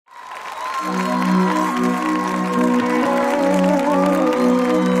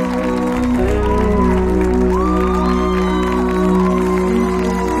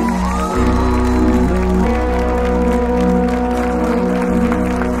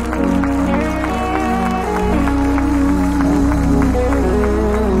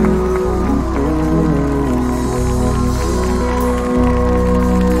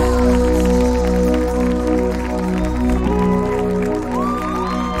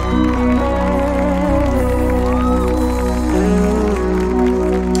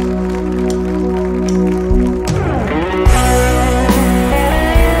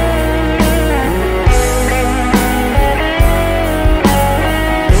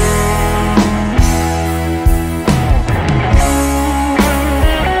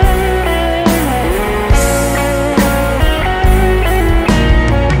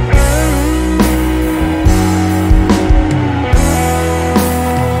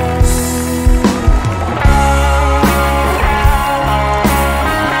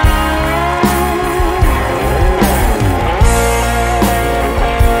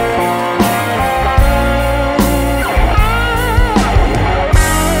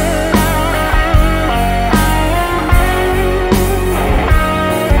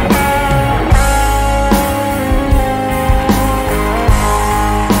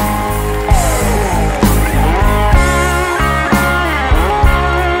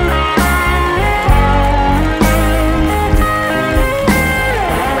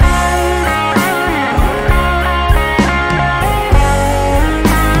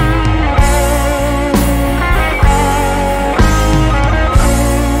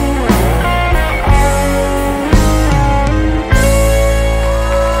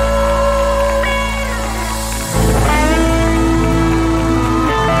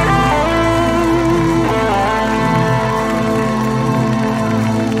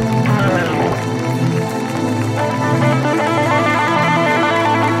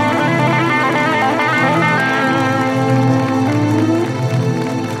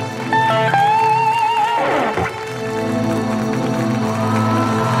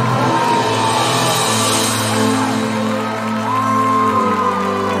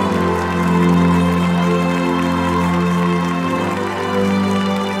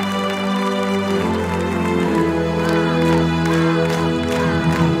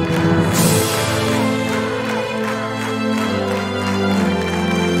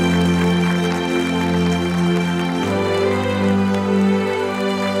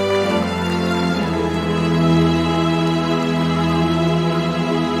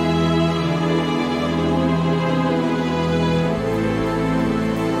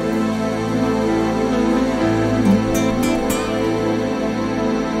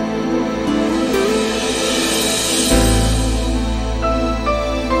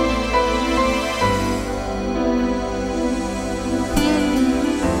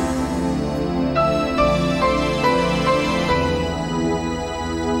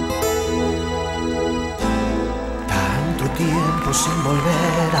tiempo sin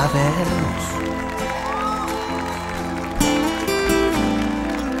volver a vernos,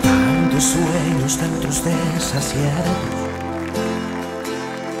 tantos sueños, tantos desaciertos,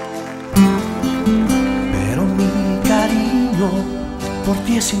 pero mi cariño por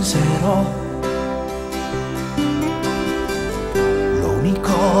ti es sincero. Lo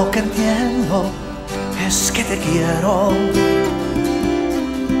único que entiendo es que te quiero.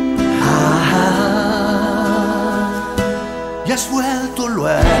 Y has vuelto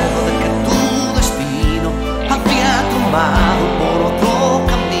luego de que tu destino había tomado por otro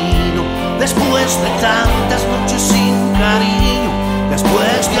camino, después de tantas noches sin cariño,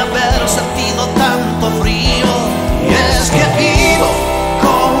 después de haber sentido tanto frío. Y es que vivo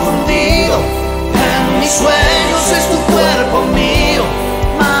confundido, en mis sueños es tu cuerpo mío,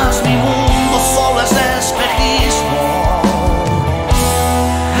 mas mi mundo solo es espejismo.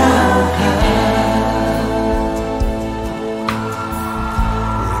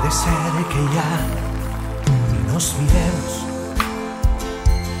 Puede ser que ya ni nos miremos,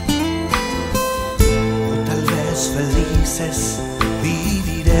 o tal vez felices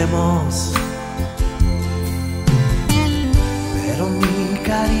viviremos, pero mi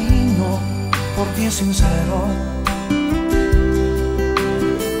cariño por ti es sincero.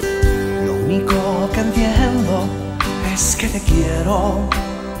 Lo único que entiendo es que te quiero.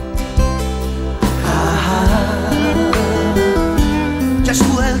 Ya has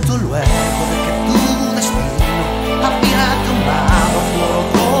vuelto luego de que tu destino había tomado por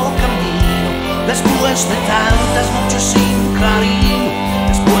otro camino, después de tantas noches sin cariño,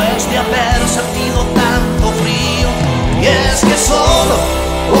 después de haber sentido tanto frío. Y es que solo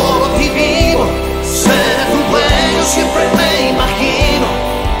por ti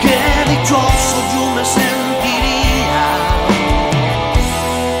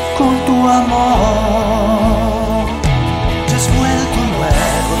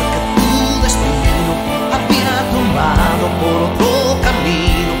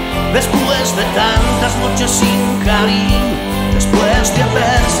de tantas noches sin cariño, después de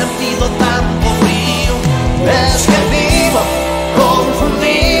haber sentido tanto frío, es que vivo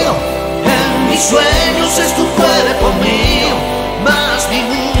confundido. En mis sueños es tu cuerpo mío, mas mi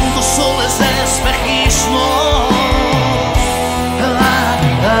mundo solo es espejismo.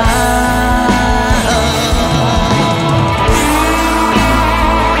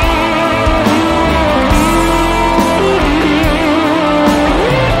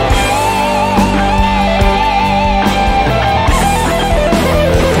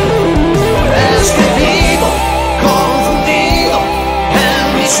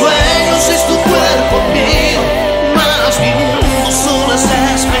 Sueños es tu cuerpo mío, mas mi mundo solo es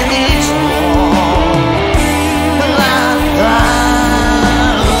espejismo.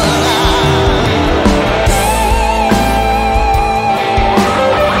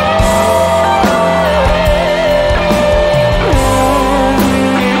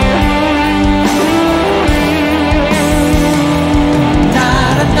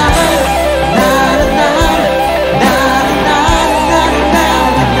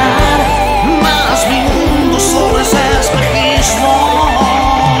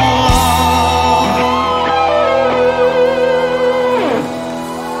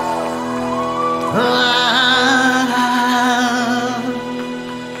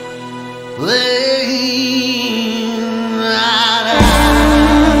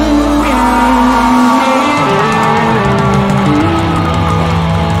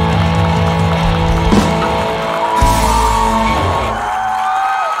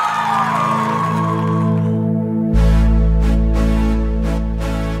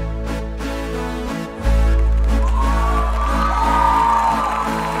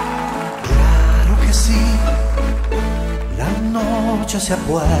 Se ha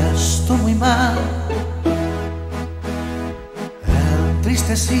puesto muy mal,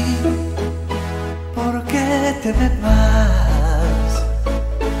 entristecí, ¿por qué te me vas?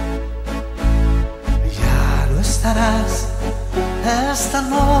 Ya no estarás esta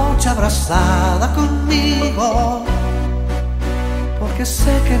noche abrazada conmigo, porque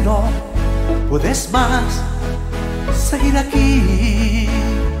sé que no puedes más seguir aquí.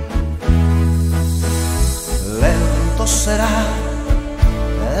 Lento será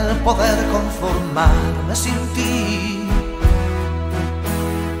el poder conformarme sin ti,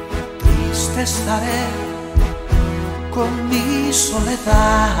 triste estaré con mi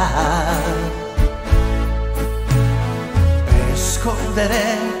soledad,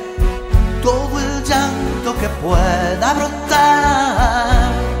 esconderé todo el llanto que pueda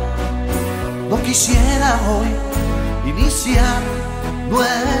brotar. No quisiera hoy iniciar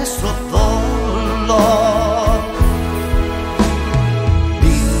nuestro dolor.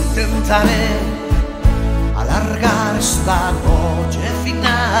 Intentaré alargar esta noche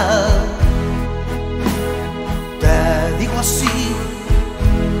final. Te digo así,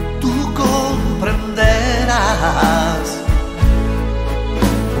 tú comprenderás,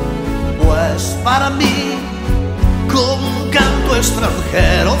 pues para mí como un canto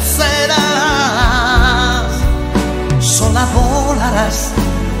extranjero serás. Sola volarás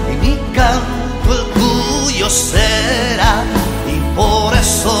y mi canto el tuyo será. Por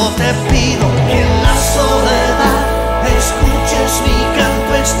eso te pido que en la soledad escuches mi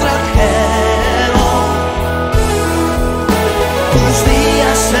canto extranjero. Tus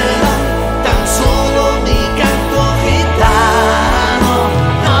días serán tan solo mi canto gitano.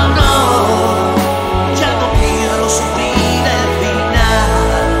 No, no, ya no quiero sufrir el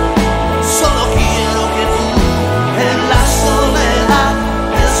final. Solo quiero que tú en la soledad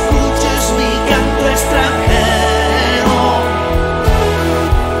escuches mi canto extranjero.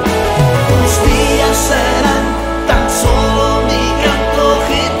 Serán tan solo mi canto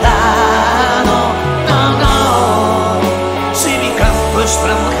gitano. No, no, si mi canto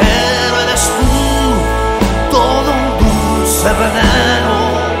extranjero eres tú, todo un dulce veneno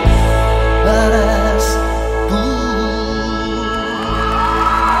eres tú.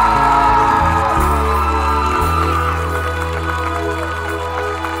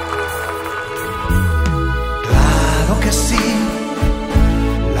 Claro que sí,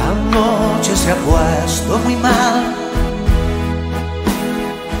 la noche se ha puesto muy mal,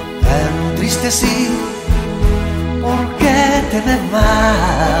 entristecí, ¿por qué te me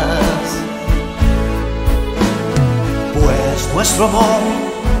vas? Pues nuestro amor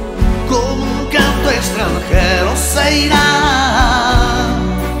como un canto extranjero se irá,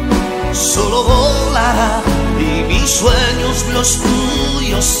 solo volará y mis sueños los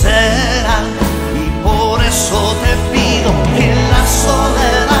tuyos serán. Y por eso te pido que en la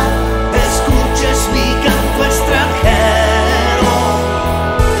soledad escuches mi canto extranjero.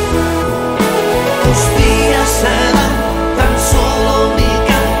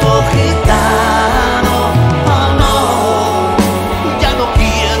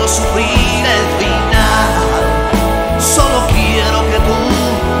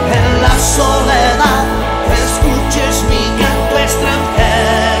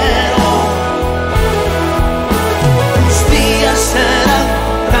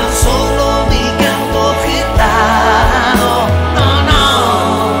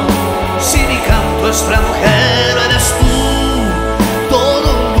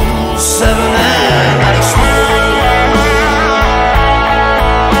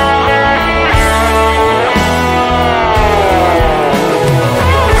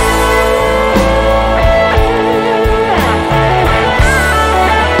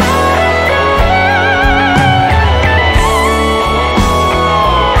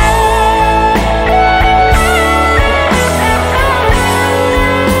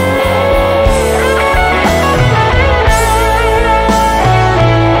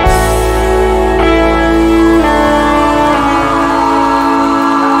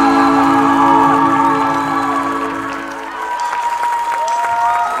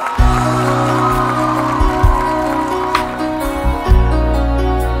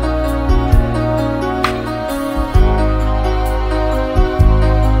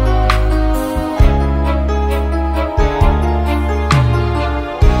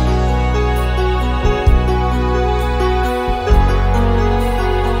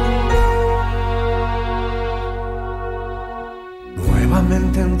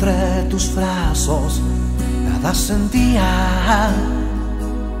 entre tus brazos nada sentía.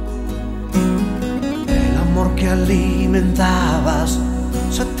 El amor que alimentabas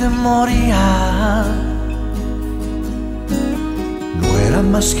se te moría. No era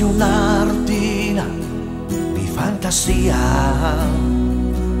más que una rutina, mi fantasía.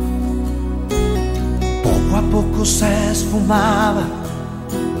 Poco a poco se esfumaba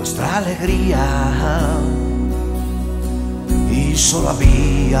nuestra alegría y solo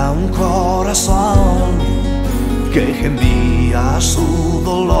había un corazón que gemía su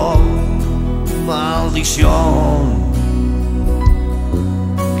dolor. Maldición,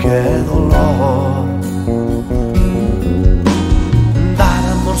 qué dolor. Dar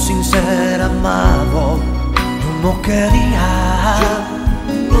amor sin ser amado, yo no quería.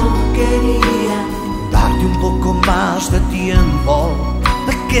 Darte un poco más de tiempo,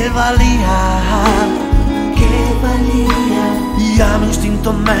 ¿de qué valía? Y a mi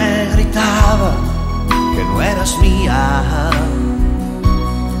instinto me gritaba que no eras mía.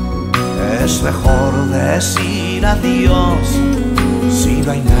 Es mejor decir adiós si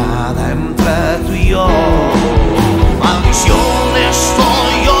no hay nada entre tú y yo. Maldición,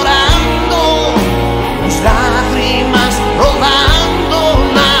 estoy llorando, mis lágrimas rodando,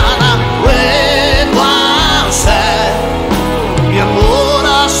 nada puedo hacer. Mi amor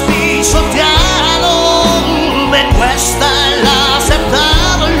has pisoteado, me cuesta el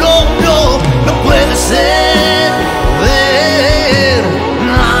aceptarlo, no puede ser verdad.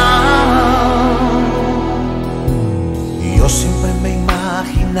 Yo siempre me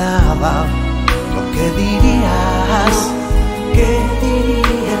imaginaba lo que dirías. ¿Qué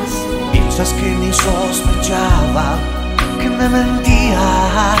dirías? Piensas que ni sospechaba que me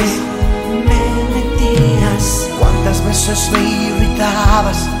mentías. ¿Cuántas veces me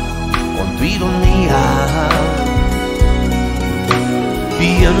irritabas con tu ironía?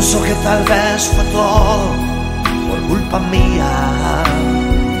 Pienso que tal vez fue todo por culpa mía.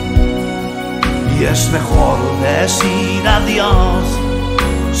 Y es mejor decir adiós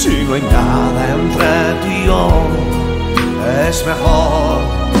si no hay nada entre tú y yo. Es mejor,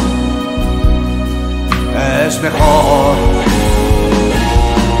 es mejor.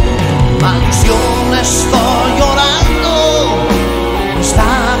 Maldición, estoy llorando, mis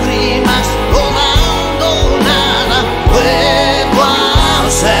lágrimas rodando, nada puedo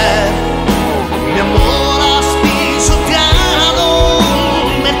hacer. Mi amor has pisoteado,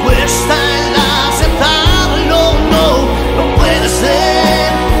 me cuesta el aceptarlo, no puede ser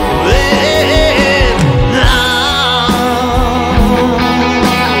verdad.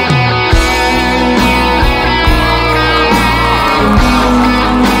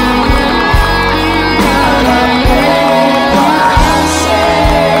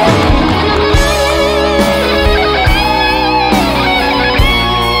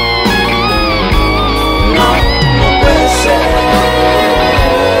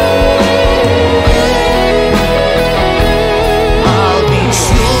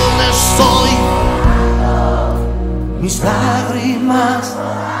 Mis lágrimas,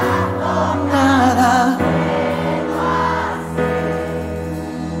 nada.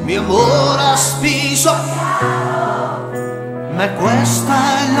 Mi amor has pisoteado, me cuesta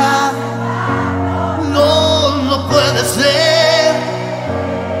el no puede ser.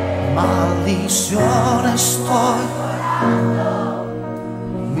 Maldición, estoy,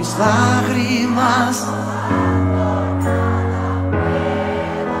 mis lágrimas.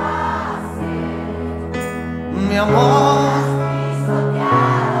 Mi amor,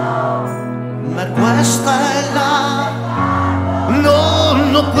 me cuesta el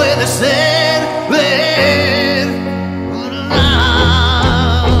no puede ser verdad.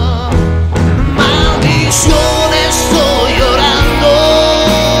 Maldición, estoy llorando.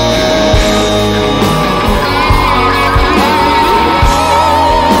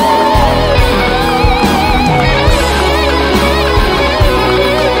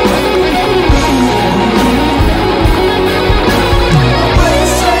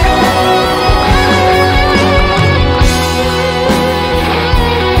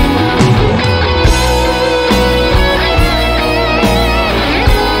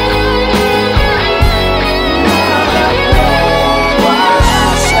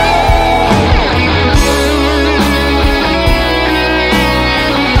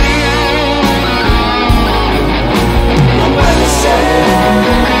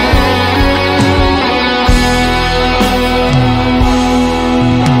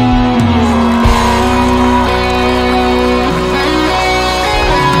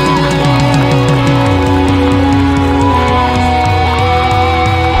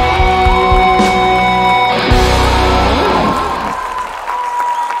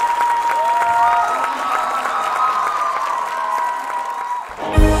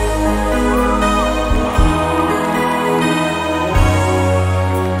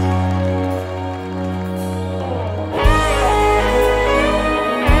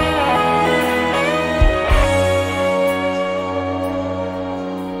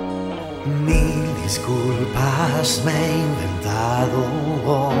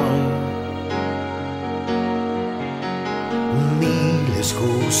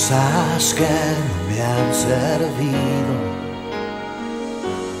 excusas que no me han servido,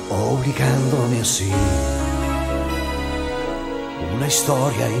 obligándome así una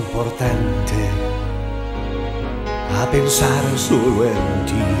historia importante a pensar solo en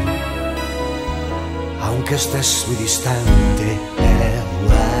ti, aunque estés muy distante.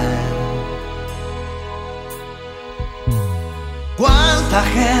 Cuánta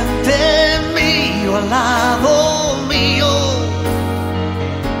gente mío al lado mío,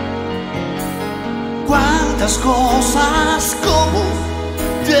 cuántas cosas como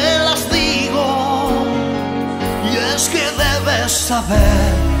te las digo, y es que debes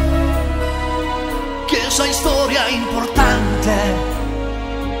saber que esa historia importante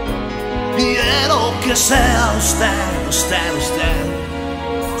quiero que sea usted,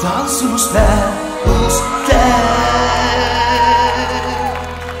 tan solo usted.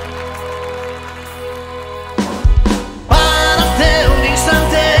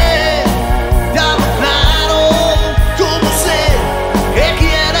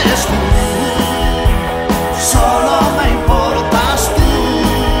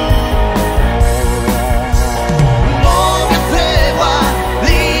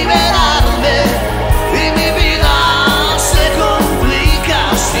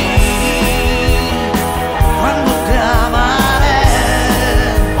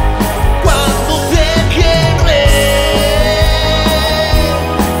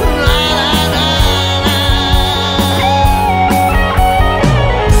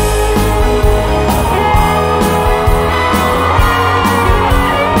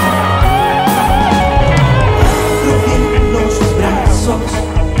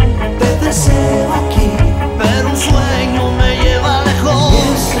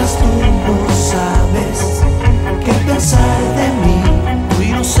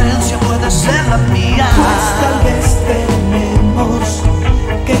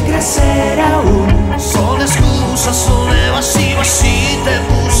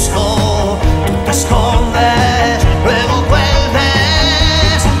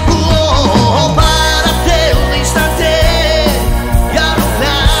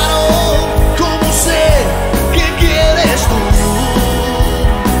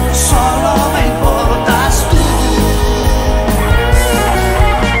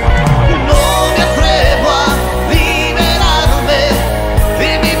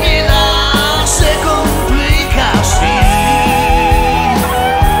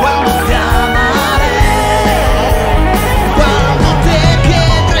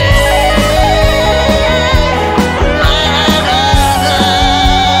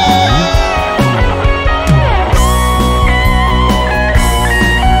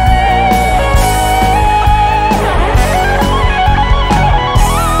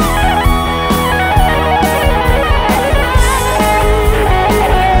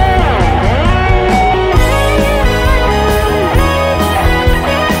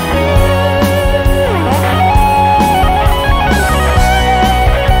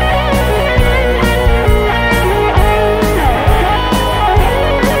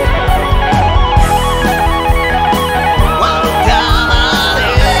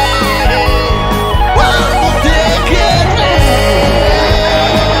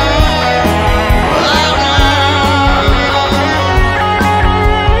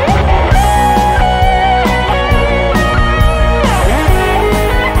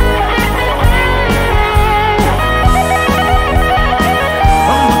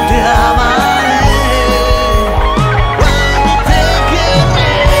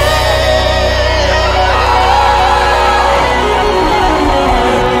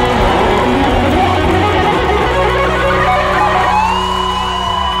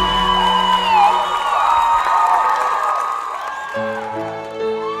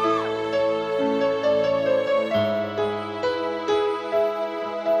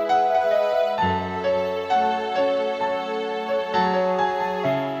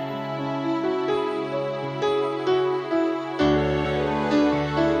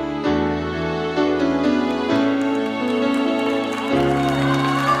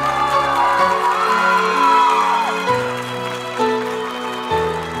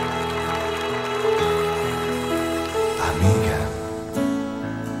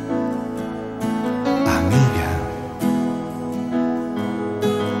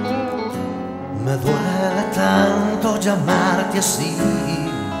 llamarte así.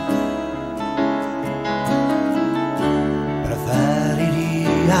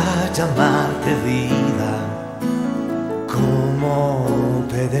 Preferiría llamarte vida, como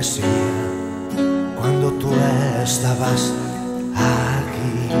te decía cuando tú estabas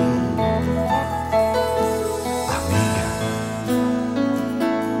aquí. Amiga,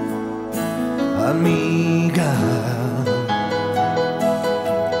 amiga,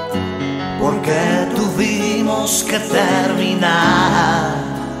 porque tuvimos que terminar.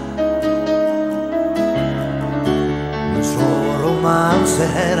 Nuestro romance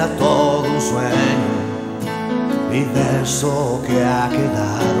era todo un sueño, y de eso que ha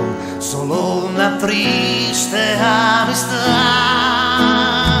quedado solo una triste amistad.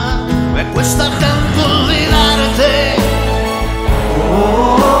 Me cuesta tanto olvidarte,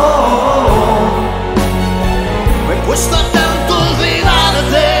 me cuesta tanto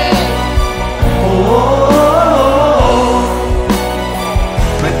olvidarte,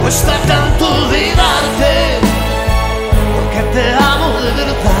 me cuesta tanto olvidarte, porque te amo de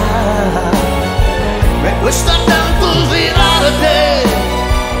verdad. Me cuesta tanto olvidarte,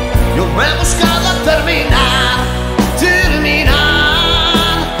 yo me he buscado a terminar, amiga,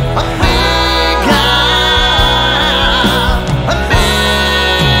 amiga.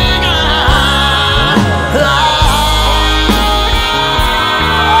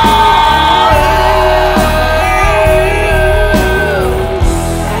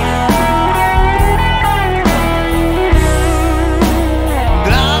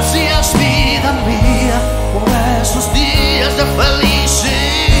 Gracias, vida mía, por esos días de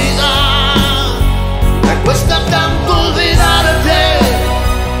felicidad. Me cuesta tanto olvidarte,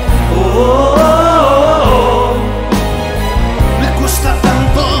 me cuesta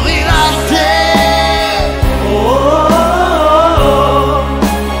tanto olvidarte,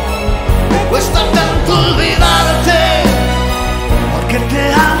 me cuesta tanto olvidarte, porque te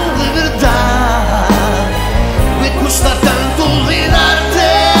amo de verdad. Me cuesta tanto olvidarte,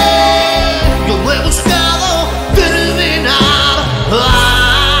 yo no he buscado terminar.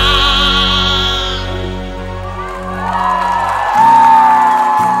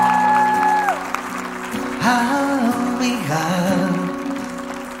 Amiga,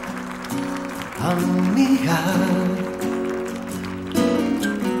 amiga,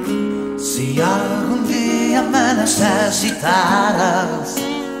 si algún día me necesitaras,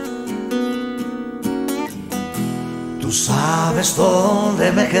 tú sabes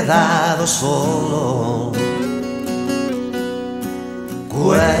dónde me he quedado solo.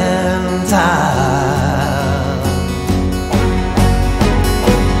 Cuenta.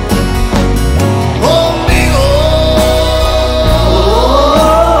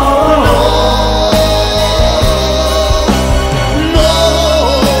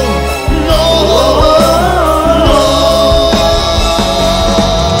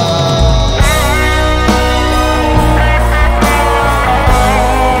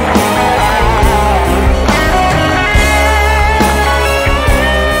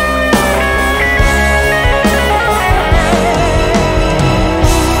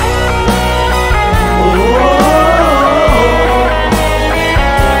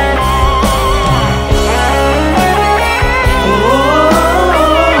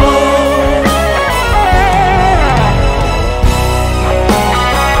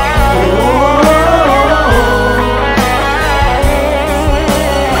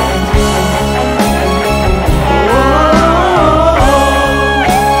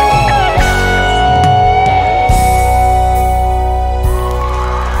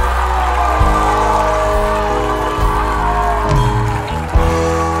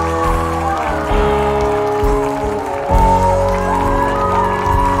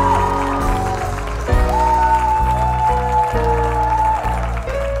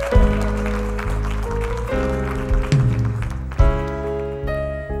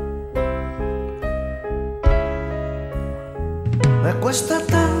 Me cuesta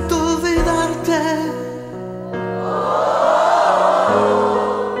tanto olvidarte,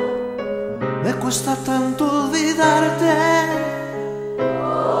 me cuesta tanto olvidarte,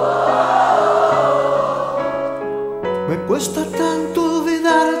 me cuesta tanto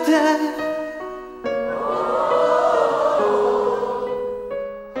olvidarte,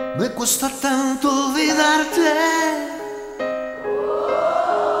 me cuesta tanto olvidarte.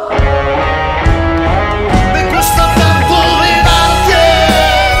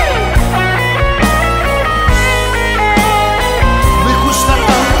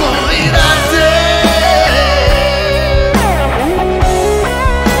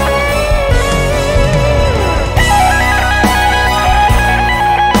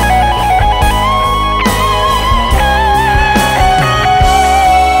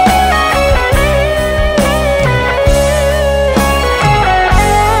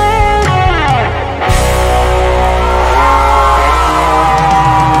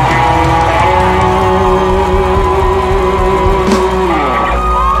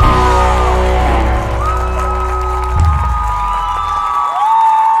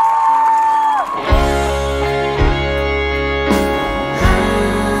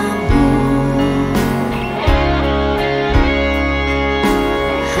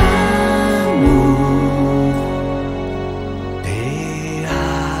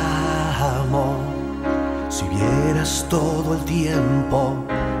 todo el tiempo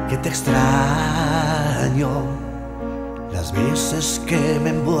que te extraño, las veces que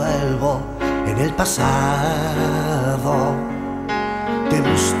me envuelvo en el pasado, te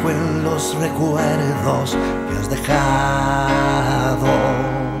busco en los recuerdos que has dejado.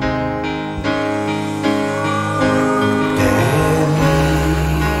 Te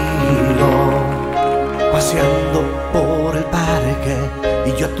miro paseando por el parque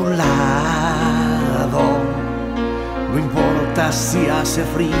y yo a tu lado. No importa si hace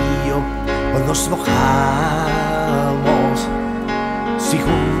frío o nos mojamos, si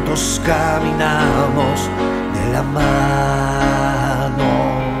juntos caminamos de la mano.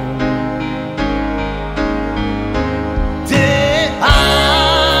 Te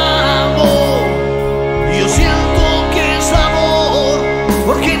amo, yo siento que es amor,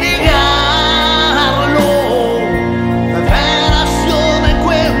 ¿por qué negarlo? De veras yo me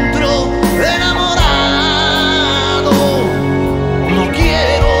encuentro enamorado. No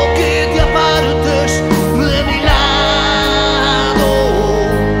quiero que te apartes de mi lado.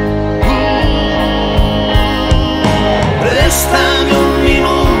 Préstame un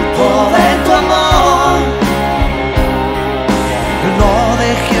minuto de tu amor, no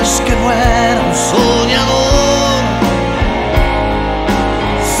dejes que muera un soñador.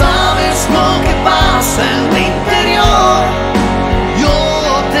 Sabes lo que pasa en mi interior, yo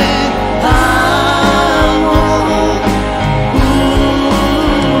te amo.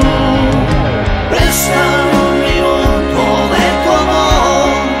 Préstame un minuto de tu amor,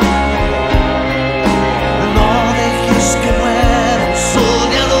 no dejes que muera un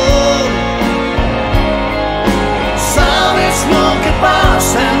soñador. Sabes lo que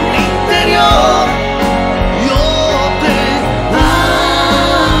pasa en mi interior, yo te amo.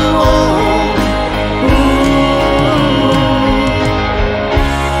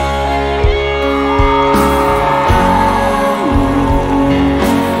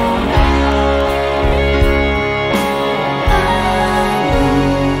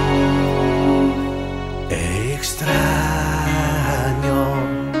 Extraño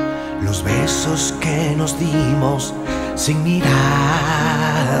los besos que nos dimos sin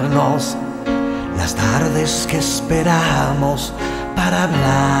mirarnos, las tardes que esperamos para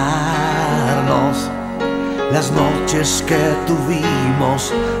hablarnos, las noches que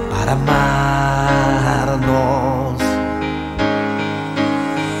tuvimos para amarnos.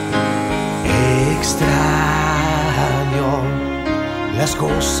 Extraño las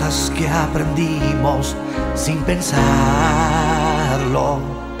cosas que aprendimos sin pensarlo,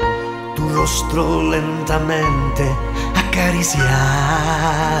 tu rostro lentamente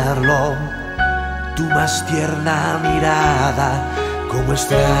acariciarlo, tu más tierna mirada como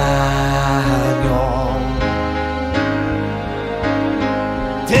extraño.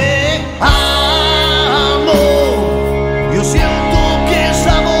 Te amo, yo siento que es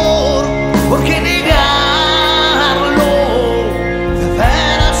amor, ¿por qué negarlo? De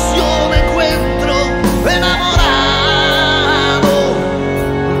veras yo me encuentro enamorado.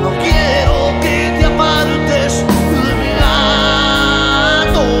 No quiero que te apartes de mi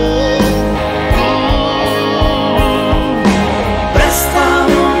lado.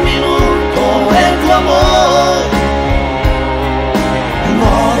 Préstame un minuto de tu amor,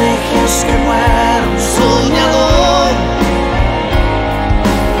 no dejes que muera un soñador.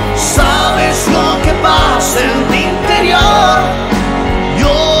 Sabes lo que pasa en mi interior,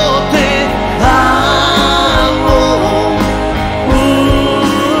 yo te amo.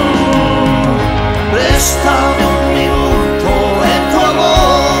 Préstame un minuto de tu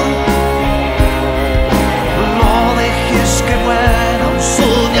amor, no dejes que muera un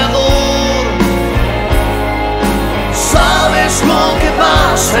soñador. Sabes lo que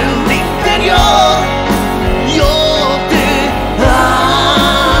pasa en mi interior,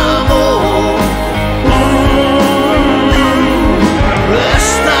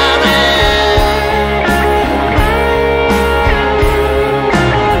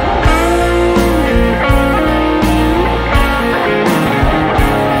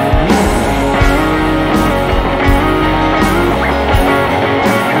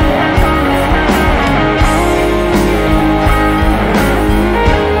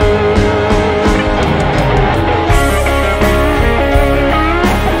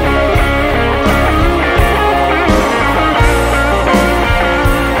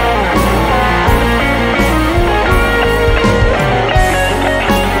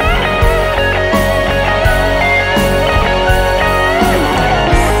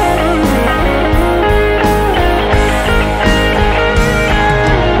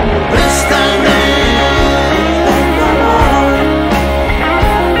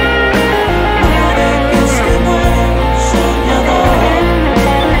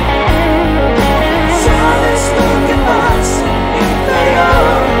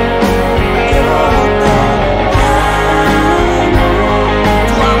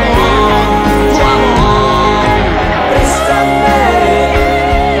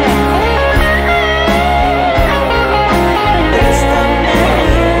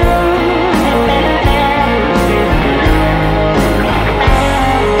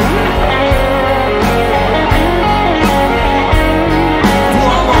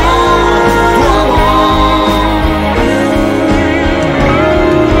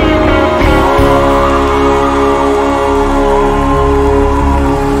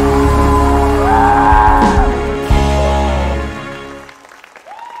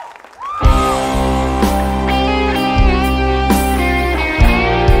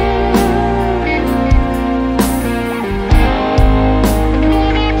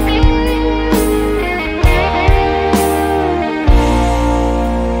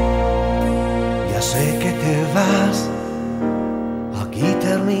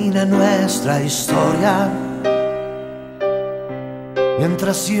 nuestra historia,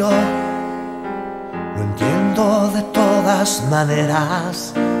 mientras yo lo entiendo de todas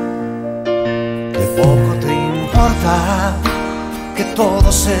maneras. Que poco te importa que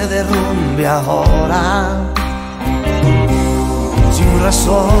todo se derrumbe ahora, sin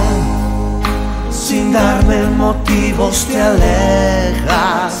razón, sin darme motivos te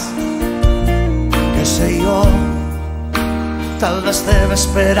alejas. Qué sé yo, tal vez debe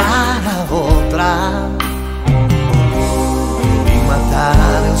esperar a otra y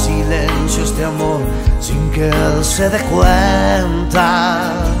matar en silencio este amor sin que él se dé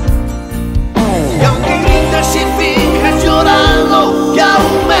cuenta. Y aunque grites y finjas llorando que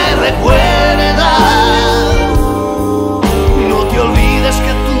aún me recuerda, no te olvides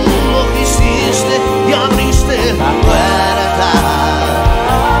que tú lo hiciste y abriste la puerta.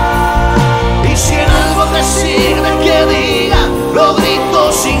 Y si en algo te sirve que diga, lo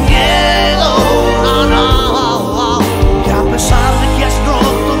grito sin miedo, no, no. Que a pesar de que has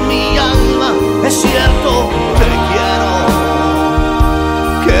roto mi alma, es cierto, te quiero.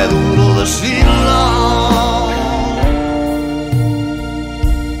 Qué duro decirlo.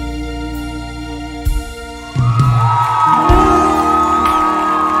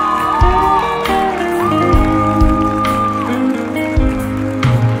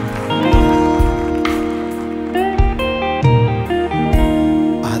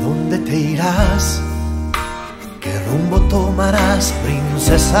 ¿Qué rumbo tomarás,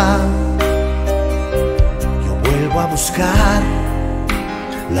 princesa? Yo vuelvo a buscar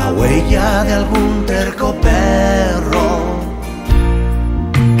la huella de algún terco perro.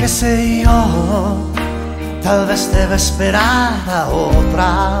 Qué sé yo, tal vez debe esperar a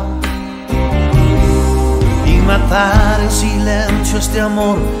otra y matar en silencio este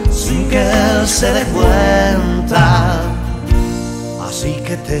amor sin que él se dé cuenta. Así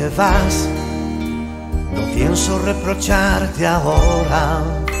que te vas, no pienso reprocharte ahora,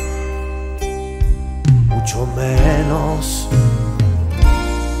 mucho menos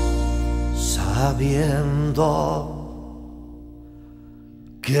sabiendo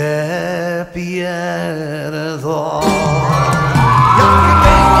que pierdo. Y aunque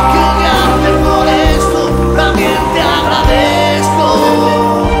tengo que odiarte por esto, también te agradezco.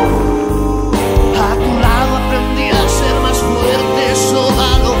 A tu lado aprendí a ser más fuerte, eso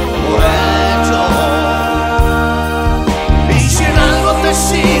dalo por hecho. Y si en algo te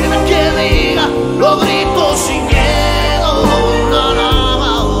sirve que diga, lo grito sin miedo, no, no,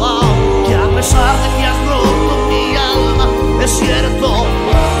 no. Que a pesar de que has roto mi alma, es cierto,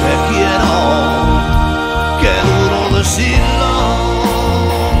 te quiero. Qué duro decirlo.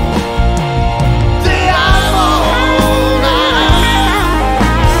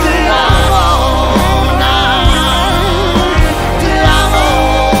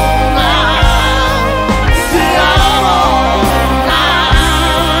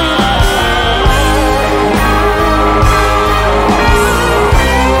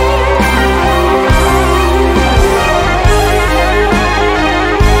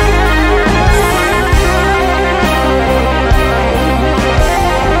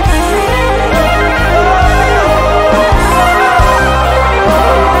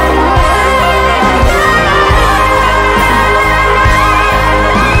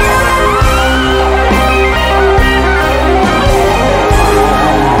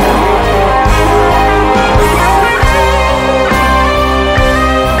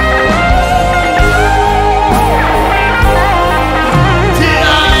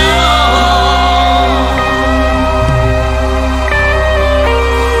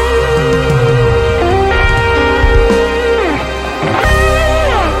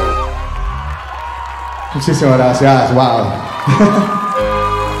 Muchísimas gracias, wow.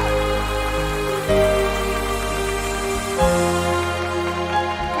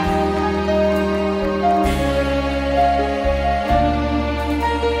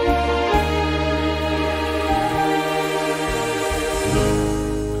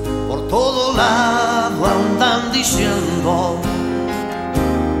 Por todo lado andan diciendo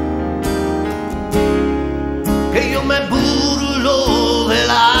que yo me burlo del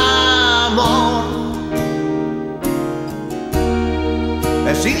amor.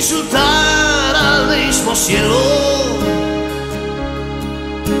 Es insultar al mismo cielo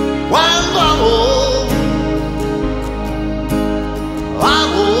cuando amo,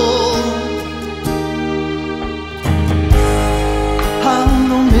 amo. Aún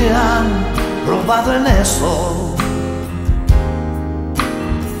no me han probado en eso,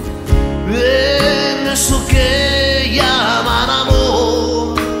 en eso que llaman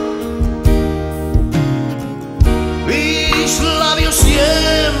amor. Mis labios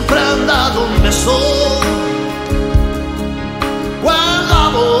siempre han dado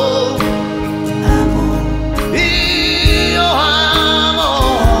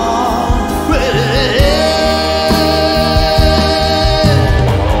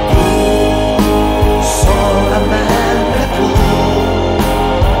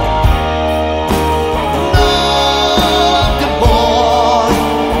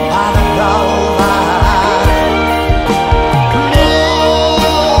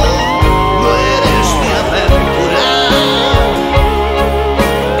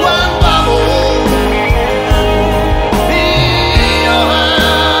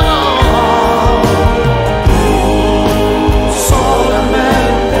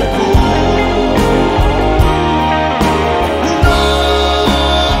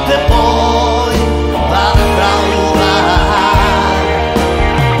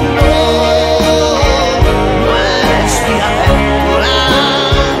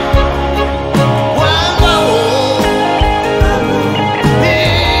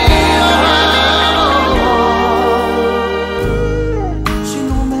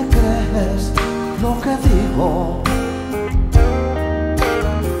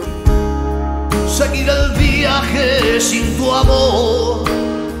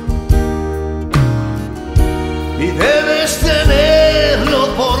y debes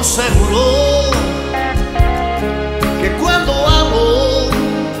tenerlo por seguro, que cuando amo,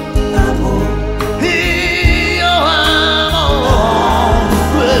 amo y yo amo,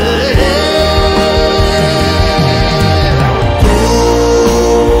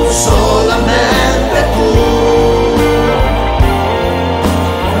 tú, solamente tú.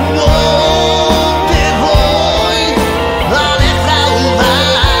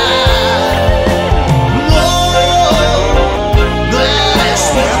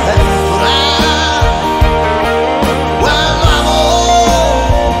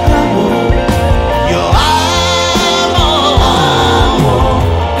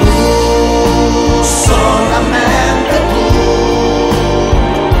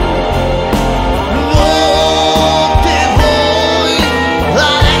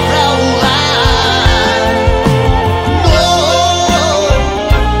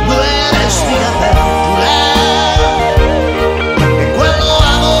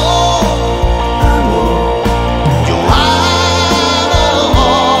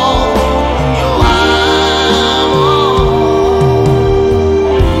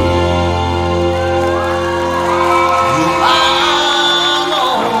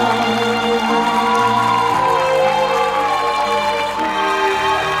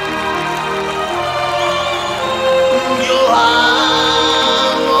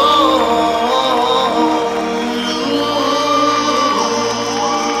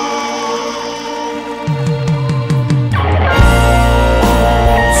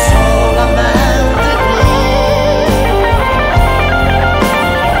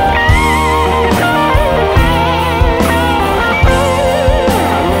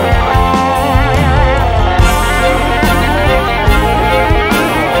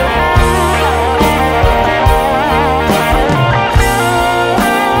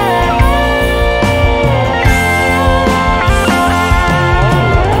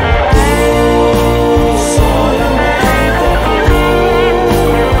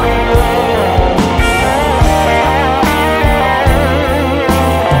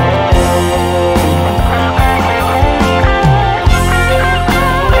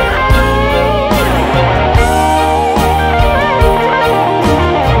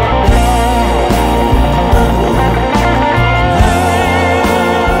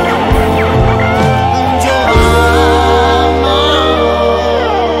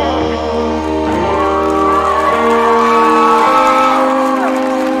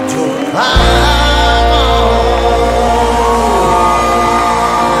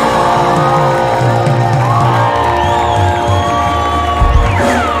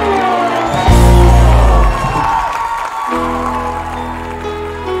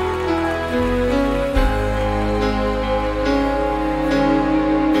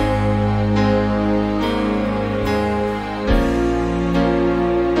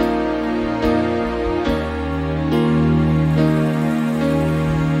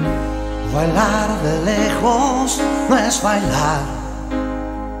 Bailar de lejos no es bailar,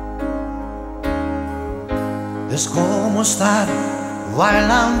 es como estar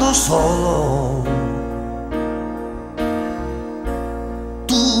bailando solo.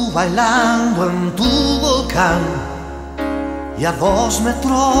 Tú bailando en tu volcán y a 2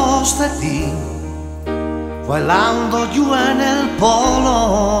 metros de ti, bailando yo en el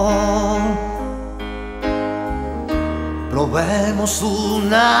polo. Probemos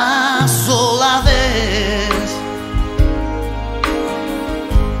una sola vez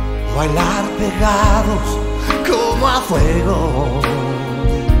bailar pegados como a fuego,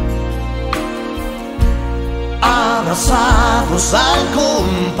 abrazados al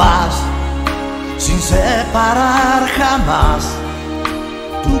compás, sin separar jamás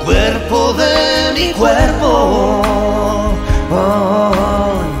tu cuerpo de mi cuerpo.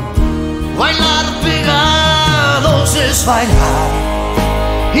 Bailar pegados es bailar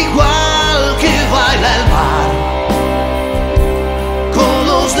igual que baila el mar con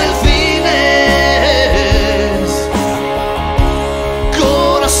los delfines,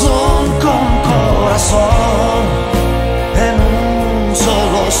 corazón con corazón en un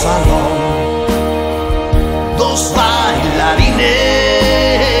solo salón, 2 bailarines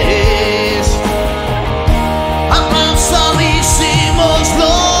abrazadísimos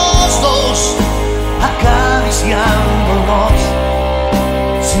los 2, acariciándonos,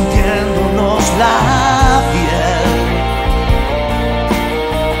 sintiéndonos la piel.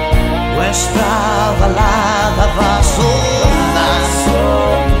 Nuestra balada va a sonar,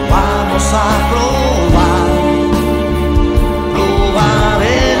 vamos a probar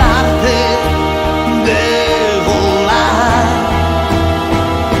el arte de volar,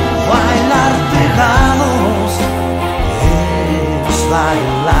 bailar pegados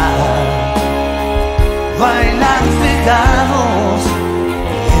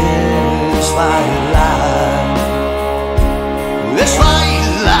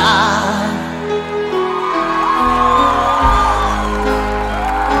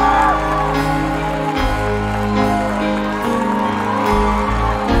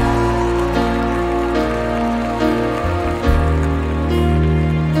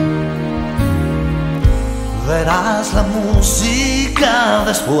verás la música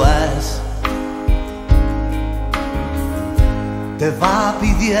después. Te va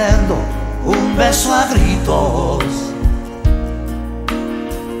pidiendo un beso a gritos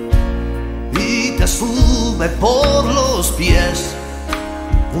y te sube por los pies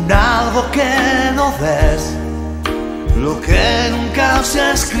un algo que no ves, lo que nunca se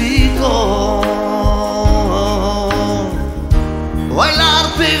ha escrito. Bailar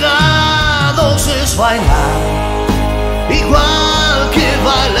pegados es bailar, igual que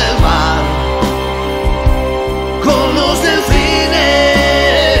baila el mar con los delfines,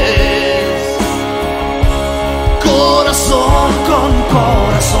 corazón con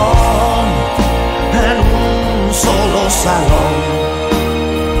corazón, en un solo salón,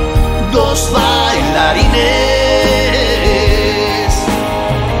 dos bailarines,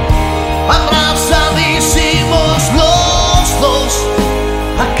 abrazadísimos los dos,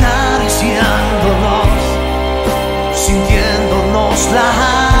 acariciándonos, sintiéndonos la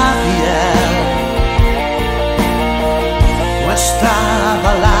piel. Nuestra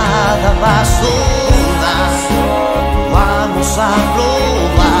balada va sola, vamos a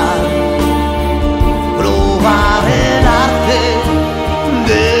probar el arte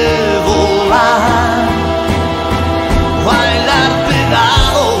de volar. Bailar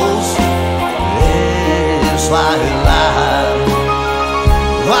pegados es bailar,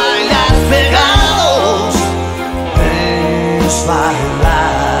 bailar pegados es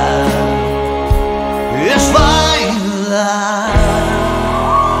bailar, es bailar.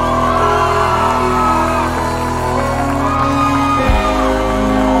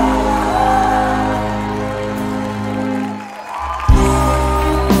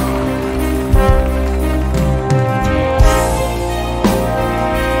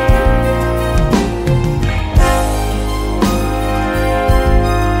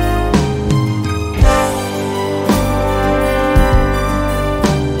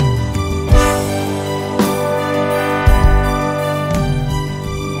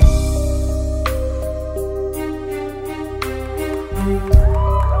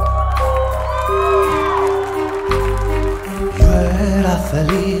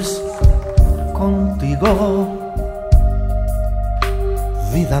 Feliz contigo,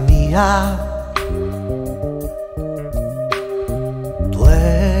 vida mía. Tú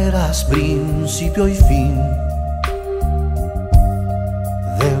eras principio y fin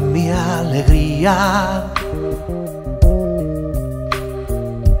de mi alegría.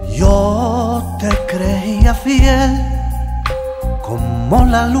 Yo te creía fiel como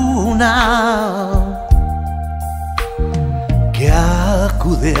la luna que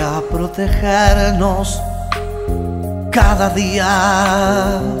acude a protegernos cada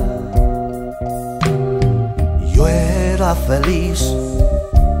día. Yo era feliz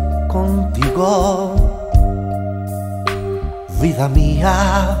contigo, vida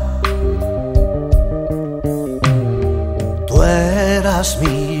mía. Tú eras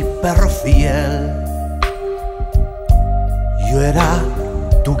mi perro fiel, yo era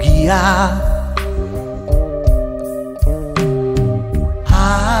tu guía.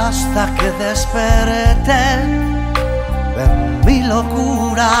 Hasta que desperté de mi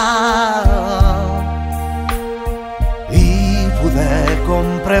locura y pude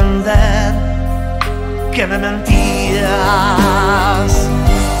comprender que me mentías.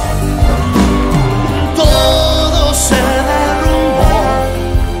 Todo se derrumbó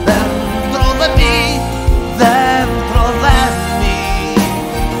dentro de mí, dentro de mí.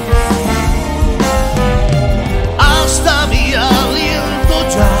 Hasta mi aliento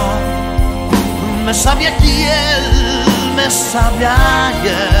ya me sabía quién, me sabía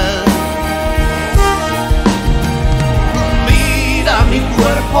ayer. Mira mi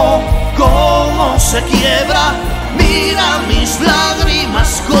cuerpo cómo se quiebra, mira mis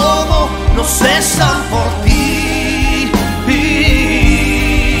lágrimas cómo no cesan por ti.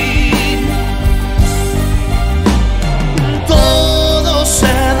 Todo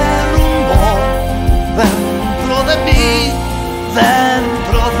se derrumbó dentro de mí,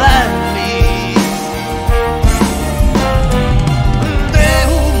 dentro de mí. De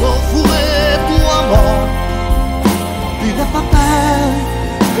humo fue tu amor y de papel,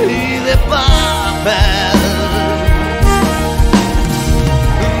 y de papel.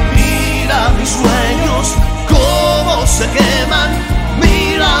 Mira mis sueños cómo se queman,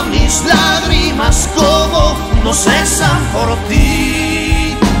 mira mis lágrimas cómo no cesan por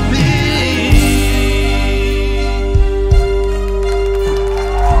ti.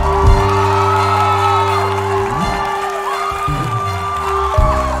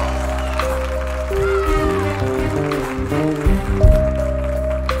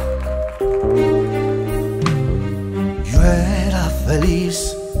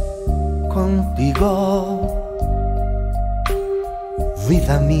 feliz contigo,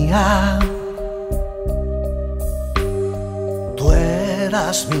 vida mía. Tú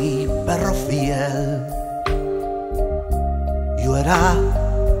eras mi perro fiel, yo era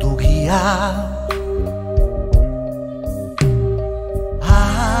tu guía,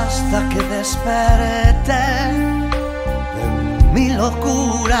 hasta que desperté de mi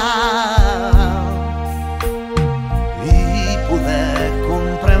locura y pude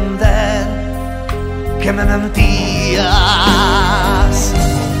comprender que me mentías.